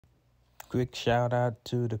Quick shout out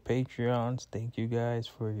to the Patreons. Thank you guys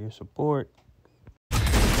for your support.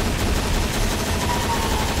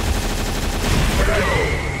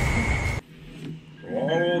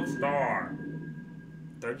 Gold star.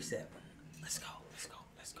 37. Let's go. Let's go.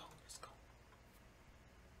 Let's go. Let's go.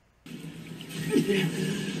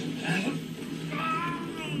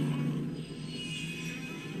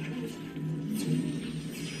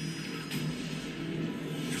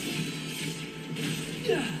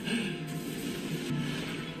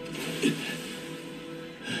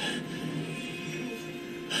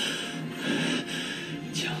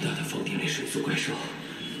 强大的放电类水族怪兽，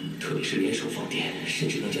特别是联手放电，甚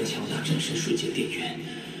至能将强大战神瞬间电源。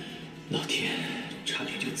老天，差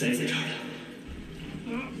点就栽在这儿了。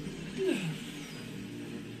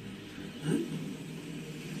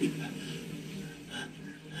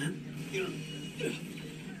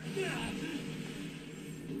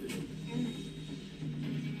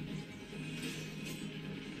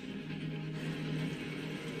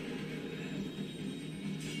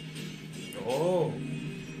Oh.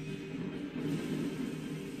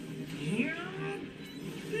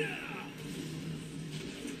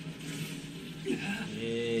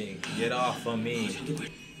 Yeah, get off of me.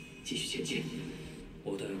 继续前进，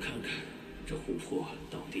我倒要看看这琥珀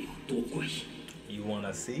到底有多怪异。You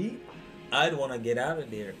wanna see? I'd wanna get out of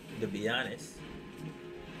there, to be honest.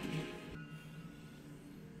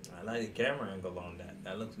 I like the camera angle on that.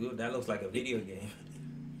 That looks good. That looks like a video game.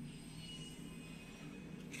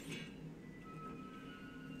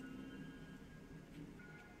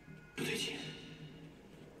 不对劲，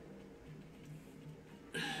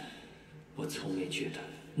我从没觉得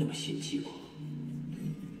那么心悸过。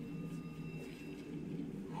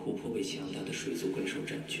琥珀被强大的水族怪兽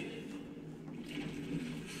占据，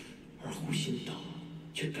而湖心岛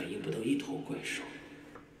却感应不到一头怪兽。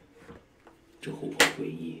这琥珀诡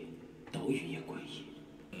异，岛屿也诡异。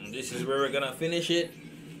This is where we're gonna finish it.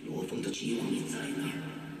 罗峰的机会在哪儿？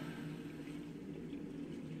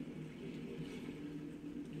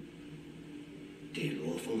这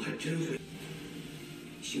罗峰还真会。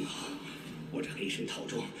幸好我这黑神套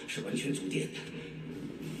装是完全阻电的。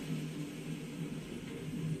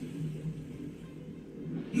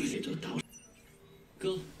这座岛，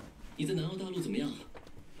哥，你在南澳大陆怎么样？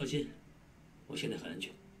放心，我现在很安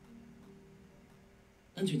全。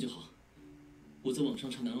安全就好。我在网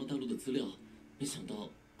上查南澳大陆的资料，没想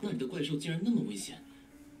到那里的怪兽竟然那么危险。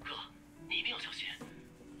哥，你一定要小心。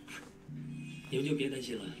你们就别担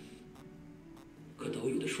心了。可岛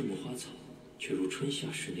屿的树木花草却如春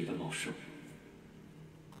夏时那般茂盛。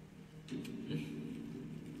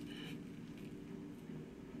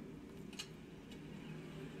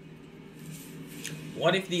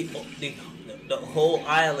What if the whole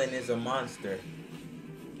island is a monster?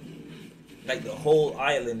 Like the whole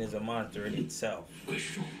island is a monster in itself.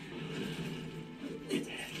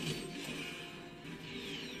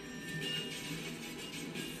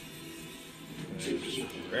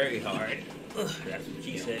 Very hard. Ugh, that's what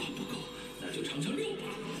she said. 那就尝尝6把。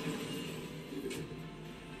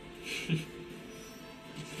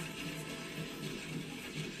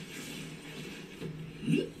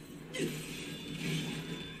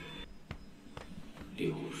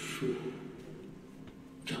柳树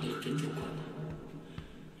长得可真壮观呢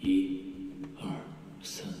，1、2、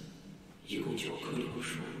3，一共9棵柳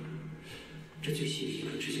树。这最细的一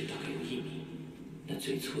棵直径大概有1米，那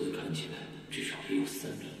最粗的看起来至少也有3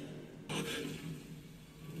米。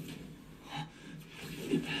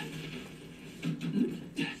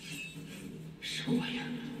什么玩意儿？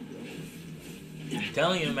 I'm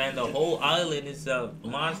telling you, man, the whole island is a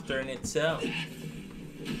monster in itself.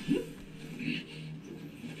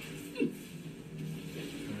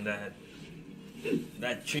 And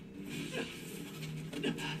that tree.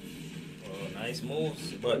 Oh, nice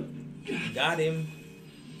moves, but got him.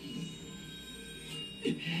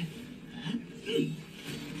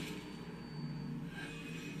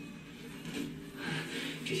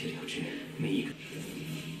 这些柳枝每一个。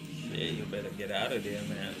Yeah, you better get out of there,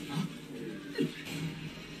 man.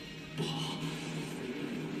 不好。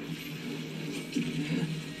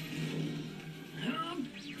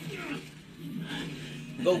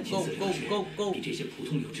Go, go, go, go, go. 比这些普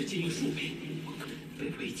通柳枝坚硬数倍，被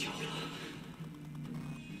围剿了。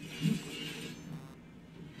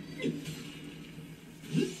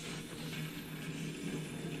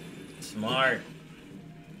Smart.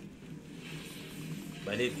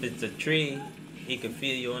 But if it's a tree, he could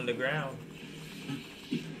feel you on the ground.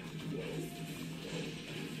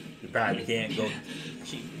 You probably can't go.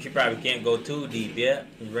 She probably can't go too deep. Yeah,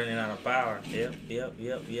 he's running out of power. Yep.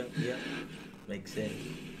 Makes sense.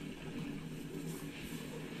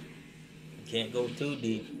 Can't go too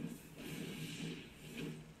deep.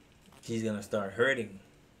 She's gonna start hurting.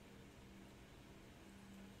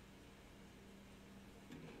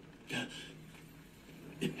 Yeah.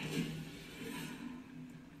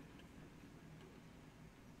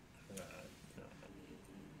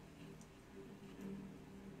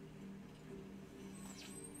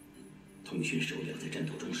 通讯手表在战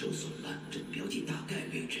斗中受损了，这个标记大概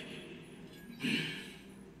位置。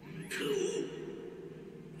可恶！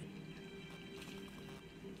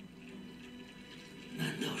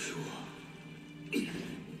难道说？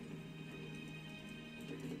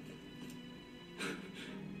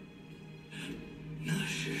那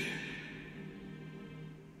是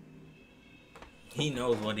He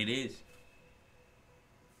knows what it is.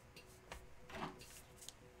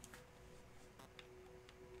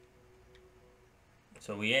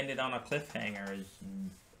 So we ended on a cliffhanger, as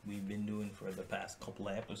we've been doing for the past couple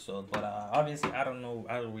of episodes. But obviously, I don't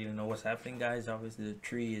really know what's happening, guys. Obviously, the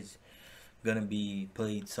tree is gonna be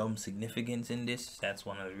played some significance in this. That's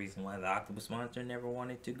one of the reasons why the octopus monster never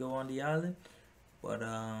wanted to go on the island. But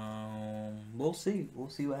we'll see. We'll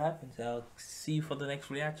see what happens. I'll see you for the next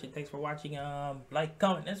reaction. Thanks for watching. Like,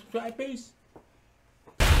 comment, and subscribe. Peace.